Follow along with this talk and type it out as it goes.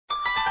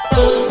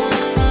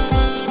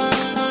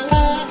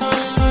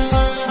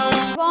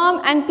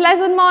Warm and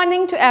pleasant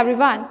morning to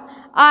everyone.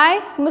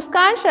 I,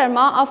 Muskan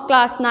Sharma of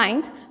class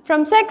 9th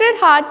from Sacred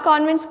Heart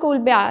Convent School,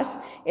 Beas,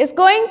 is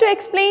going to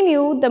explain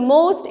you the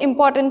most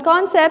important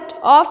concept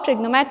of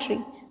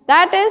trigonometry,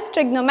 that is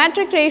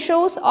trigonometric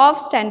ratios of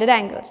standard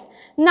angles.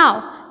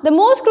 Now, the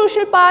most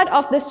crucial part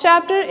of this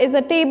chapter is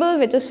a table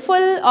which is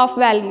full of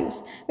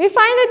values. We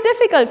find it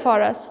difficult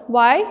for us.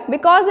 Why?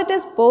 Because it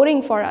is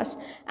boring for us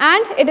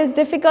and it is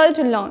difficult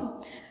to learn.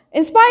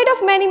 In spite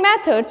of many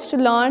methods to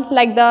learn,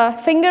 like the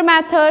finger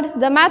method,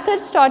 the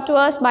methods taught to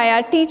us by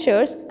our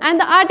teachers and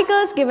the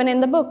articles given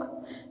in the book,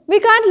 we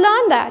can't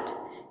learn that.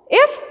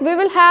 If we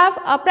will have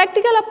a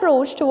practical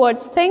approach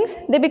towards things,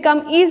 they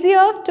become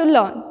easier to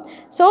learn.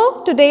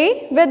 So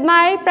today, with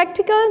my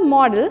practical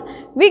model,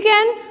 we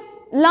can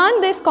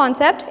learn this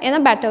concept in a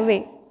better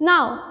way.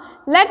 Now,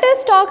 let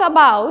us talk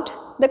about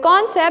the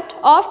concept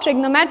of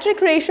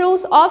trigonometric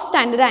ratios of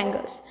standard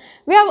angles.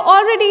 We have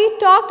already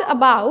talked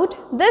about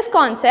this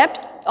concept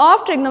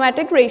of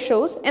trigonometric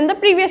ratios in the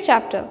previous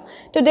chapter.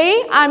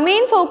 Today, our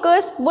main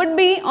focus would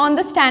be on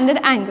the standard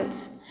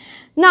angles.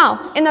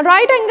 Now, in a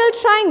right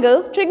angle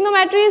triangle,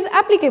 trigonometry is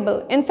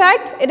applicable. In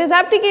fact, it is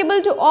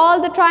applicable to all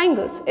the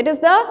triangles. It is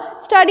the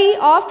study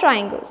of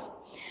triangles.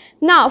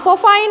 Now, for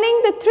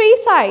finding the three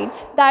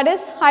sides, that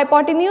is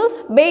hypotenuse,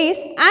 base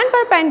and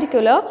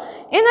perpendicular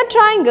in a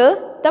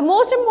triangle, the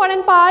most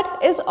important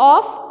part is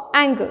of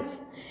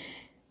angles.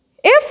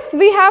 If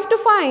we have to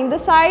find the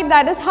side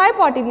that is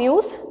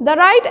hypotenuse, the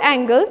right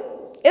angle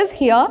is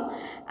here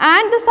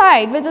and the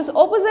side which is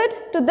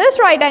opposite to this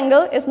right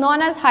angle is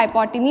known as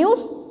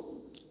hypotenuse.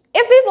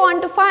 If we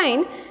want to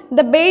find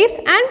the base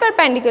and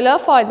perpendicular,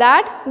 for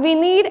that we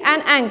need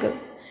an angle.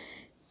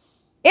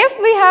 If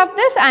we have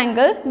this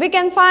angle, we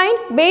can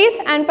find base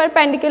and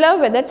perpendicular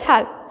with its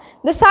help.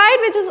 The side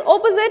which is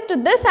opposite to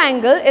this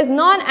angle is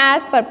known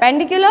as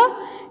perpendicular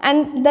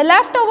and the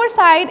leftover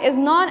side is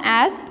known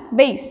as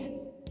base.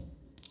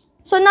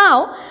 So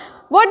now,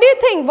 what do you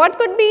think? What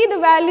could be the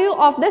value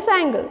of this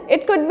angle?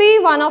 It could be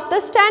one of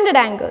the standard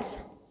angles.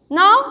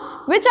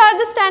 Now, which are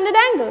the standard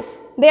angles?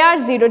 They are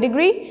 0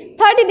 degree,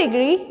 30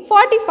 degree,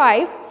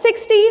 45,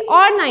 60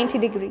 or 90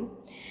 degree.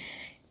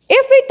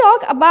 If we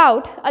talk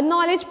about a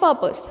knowledge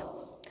purpose,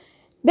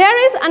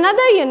 there is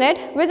another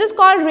unit which is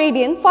called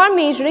radian for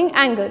measuring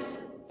angles.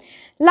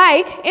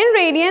 Like in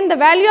radian, the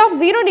value of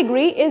 0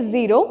 degree is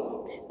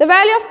 0, the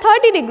value of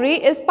 30 degree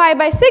is pi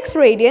by 6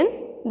 radian,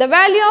 the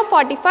value of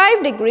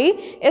 45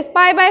 degree is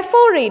pi by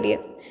 4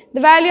 radian, the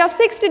value of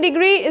 60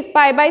 degree is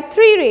pi by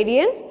 3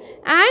 radian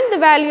and the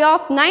value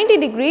of 90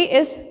 degree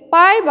is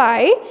pi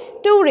by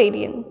 2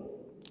 radian.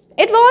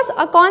 It was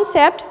a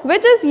concept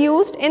which is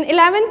used in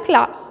 11th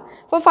class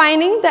for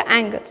finding the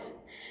angles.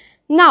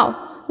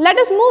 Now, let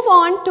us move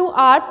on to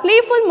our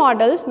playful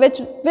model with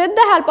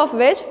the help of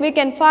which we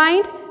can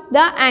find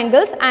the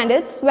angles and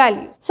its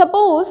value.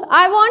 Suppose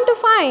I want to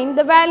find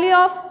the value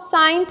of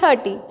sine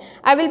 30.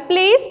 I will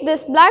place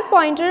this black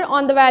pointer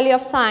on the value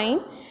of sine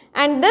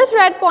and this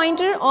red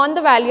pointer on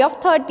the value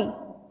of 30.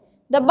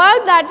 The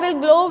bulb that will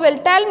glow will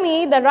tell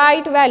me the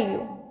right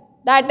value.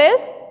 That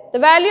is, the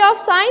value of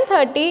sine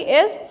 30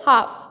 is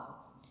half.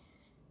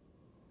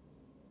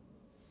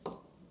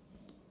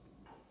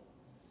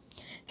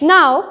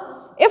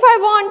 Now, if I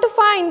want to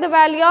find the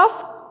value of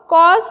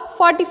cos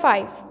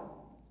 45,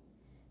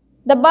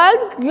 the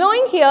bulb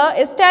glowing here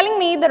is telling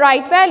me the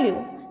right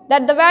value,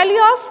 that the value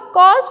of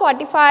cos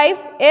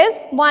 45 is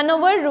 1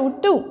 over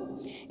root 2.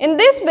 In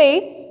this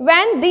way,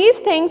 when these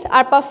things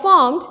are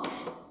performed,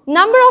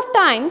 number of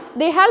times,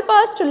 they help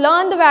us to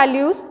learn the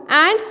values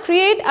and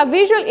create a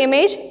visual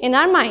image in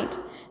our mind.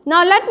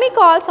 Now, let me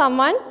call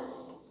someone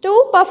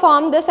to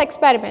perform this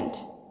experiment.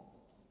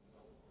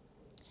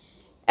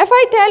 If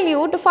I tell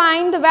you to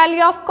find the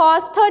value of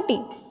cos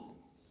 30,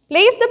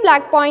 place the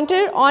black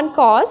pointer on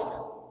cos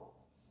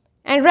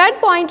and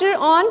red pointer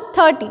on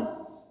 30.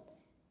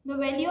 The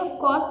value of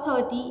cos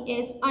 30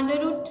 is under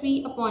root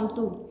 3 upon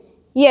 2.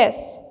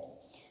 Yes,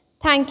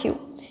 thank you.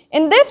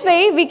 In this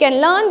way, we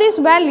can learn these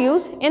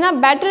values in a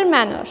better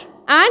manner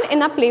and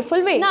in a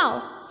playful way.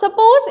 Now,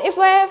 suppose if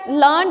I have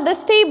learned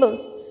this table,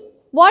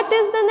 what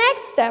is the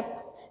next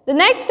step? The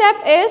next step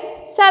is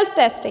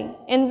self-testing,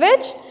 in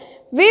which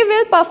we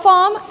will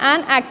perform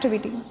an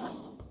activity.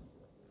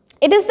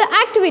 It is the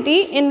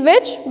activity in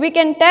which we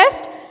can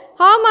test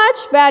how much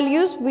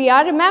values we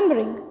are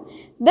remembering.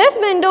 This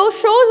window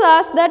shows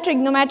us the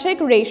trigonometric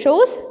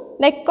ratios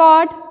like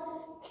cot,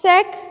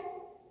 sec,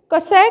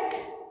 cosec,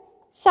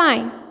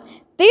 sine.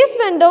 This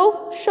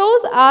window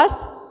shows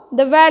us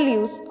the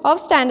values of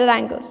standard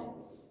angles.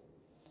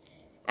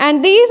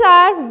 And these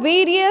are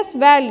various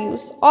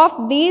values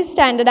of these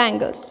standard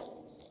angles.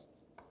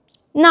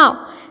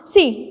 Now,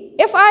 see,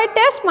 if I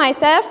test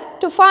myself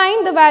to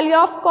find the value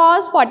of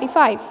cos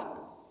 45,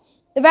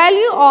 the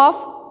value of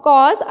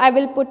cos I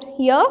will put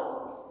here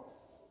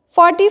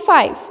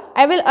 45.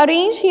 I will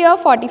arrange here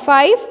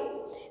 45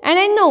 and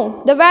I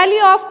know the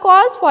value of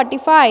cos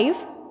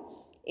 45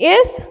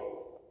 is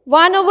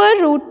 1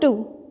 over root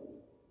 2.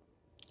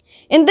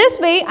 In this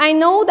way, I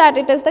know that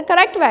it is the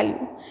correct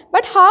value.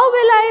 But how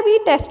will I be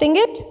testing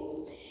it?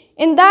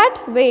 In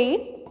that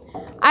way,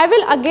 I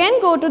will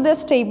again go to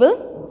this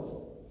table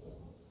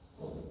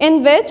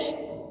in which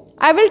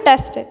I will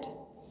test it.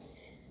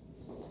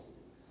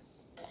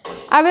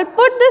 I will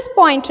put this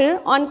pointer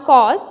on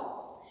cos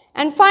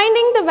and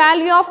finding the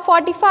value of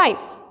 45.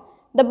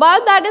 The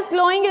bulb that is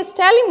glowing is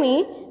telling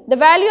me the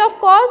value of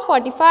cos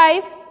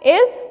 45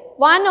 is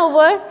 1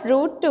 over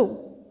root 2.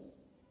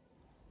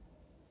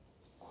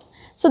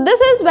 So this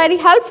is very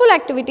helpful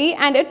activity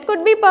and it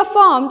could be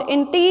performed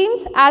in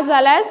teams as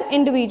well as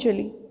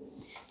individually.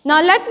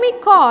 Now let me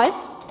call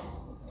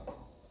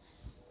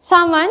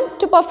someone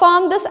to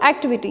perform this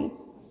activity.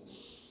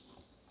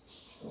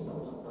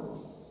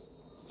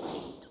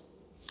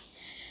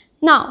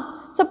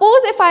 Now,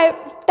 suppose if I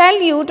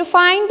tell you to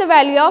find the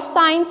value of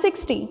sine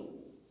 60.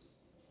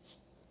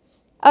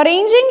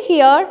 Arranging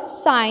here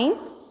sine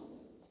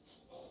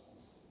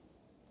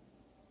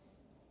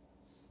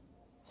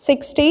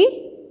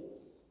 60.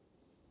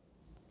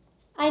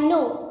 I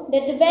know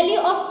that the value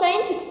of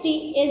sine 60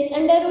 is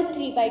under root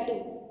 3 by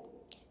 2.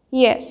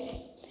 Yes.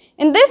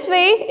 In this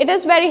way, it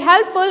is very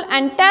helpful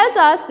and tells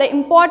us the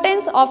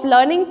importance of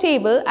learning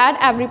table at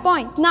every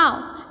point.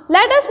 Now,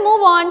 let us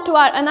move on to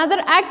our another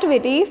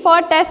activity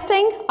for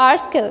testing our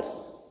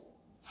skills.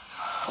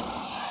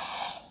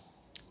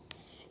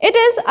 It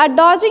is a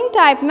dodging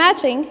type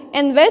matching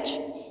in which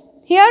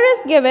here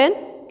is given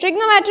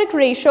trigonometric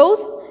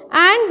ratios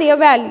and their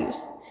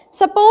values.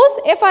 Suppose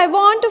if I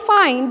want to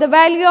find the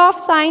value of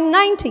sine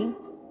 90,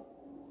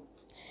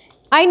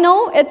 I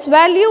know its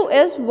value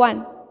is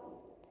 1.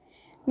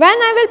 When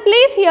I will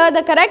place here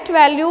the correct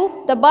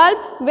value, the bulb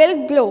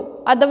will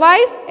glow,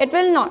 otherwise it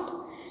will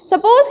not.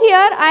 Suppose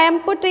here I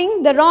am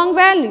putting the wrong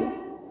value.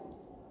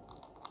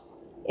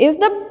 Is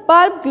the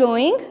bulb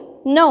glowing?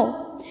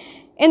 No.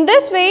 In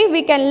this way,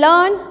 we can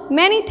learn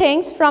many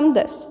things from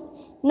this.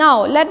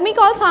 Now, let me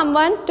call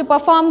someone to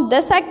perform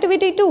this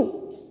activity too.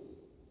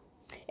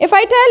 If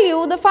I tell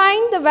you to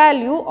find the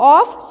value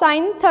of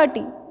sine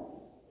 30.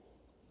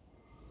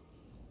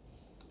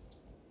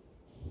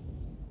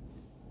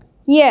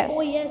 Yes.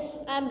 Oh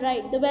yes, I am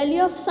right. The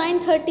value of sine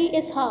 30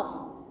 is half.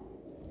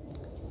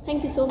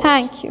 Thank you so much.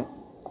 Thank you.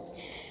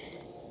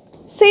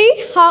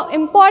 See how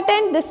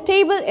important this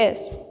table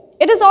is.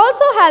 It is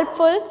also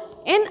helpful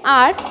in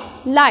our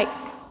life.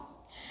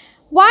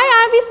 Why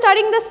are we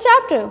studying this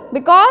chapter?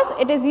 Because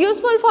it is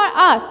useful for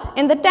us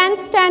in the 10th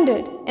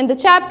standard in the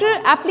chapter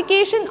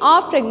Application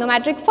of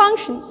Trigonometric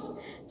Functions.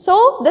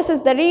 So, this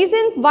is the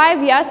reason why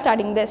we are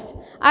studying this.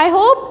 I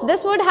hope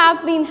this would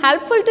have been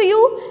helpful to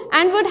you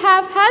and would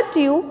have helped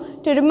you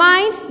to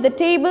remind the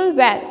table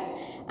well.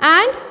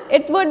 And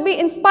it would be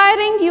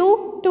inspiring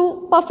you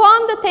to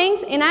perform the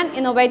things in an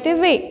innovative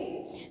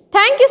way.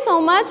 Thank you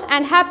so much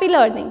and happy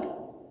learning.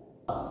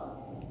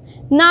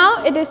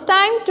 Now it is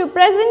time to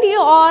present you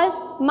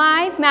all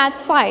my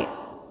maths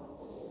file.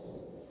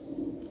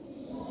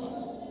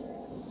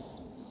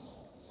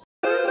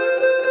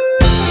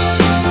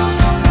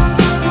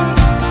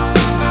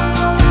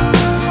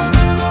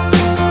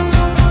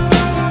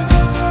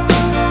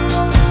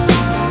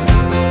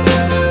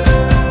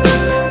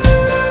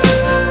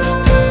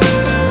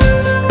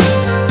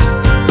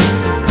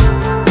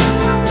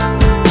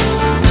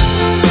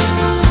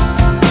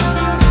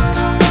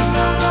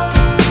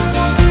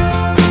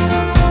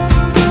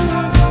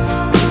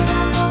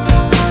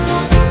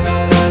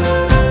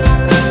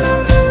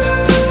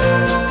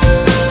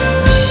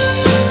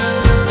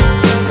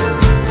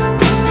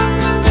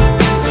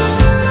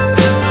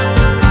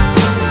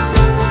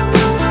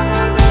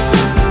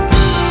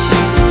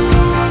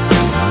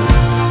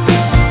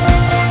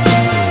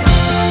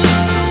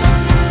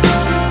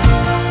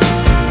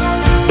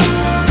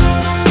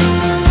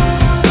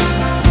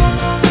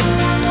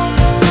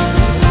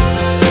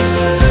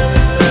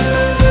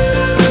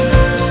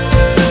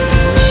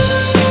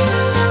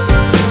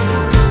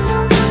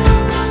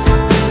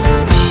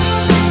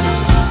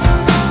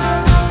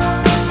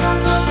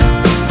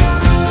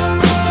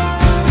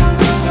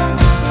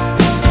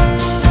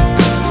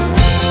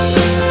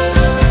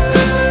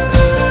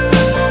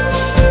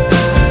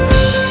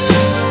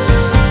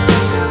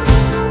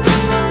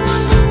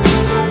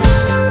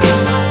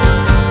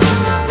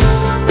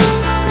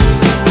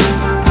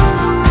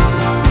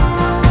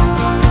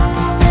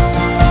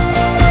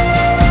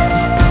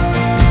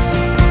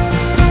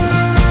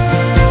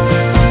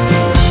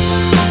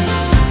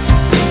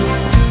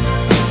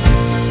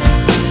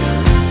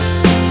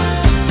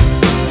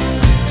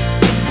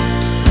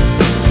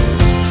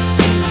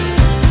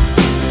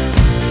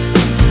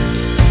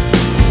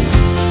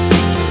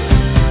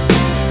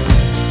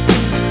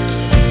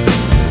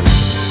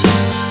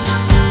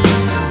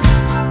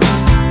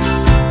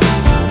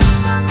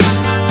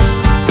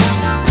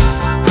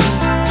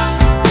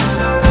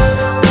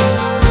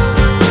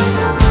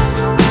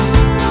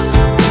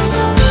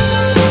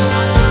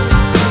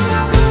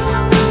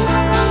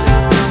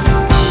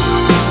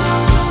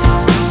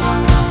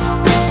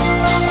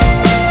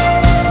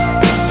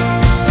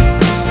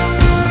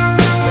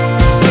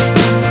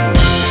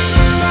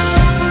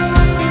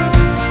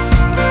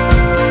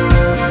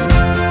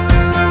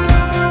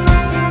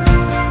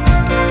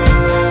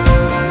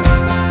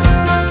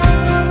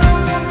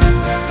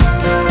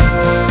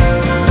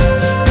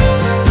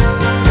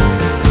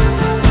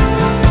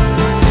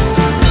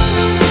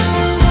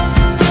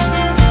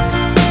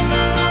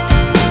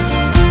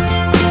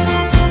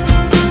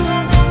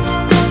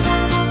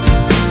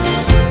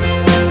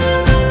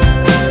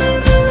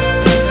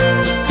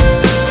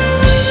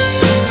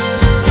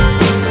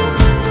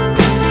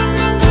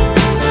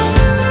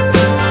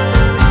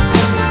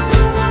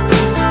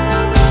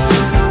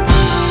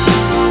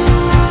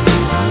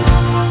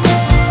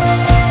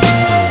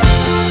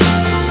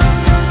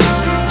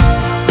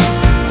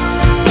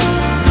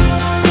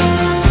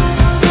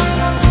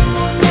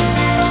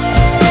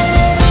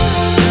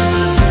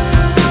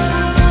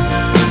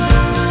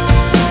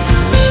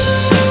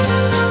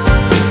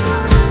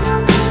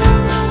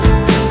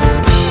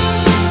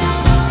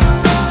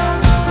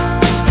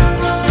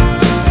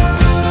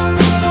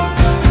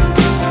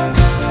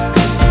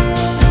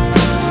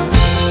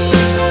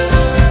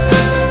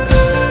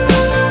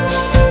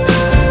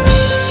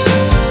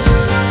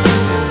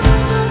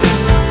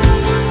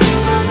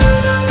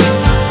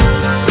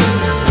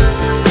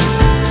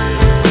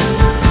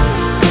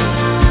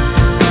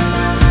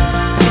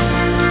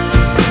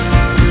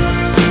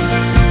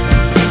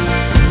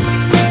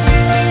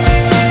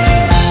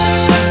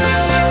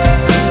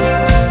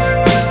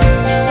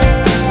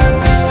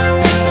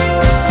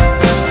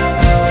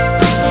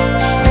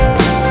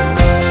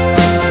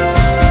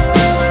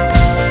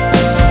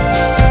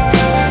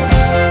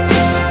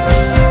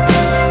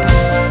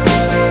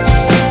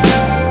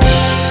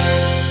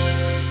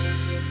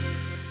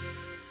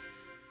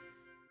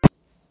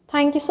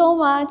 so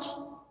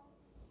much.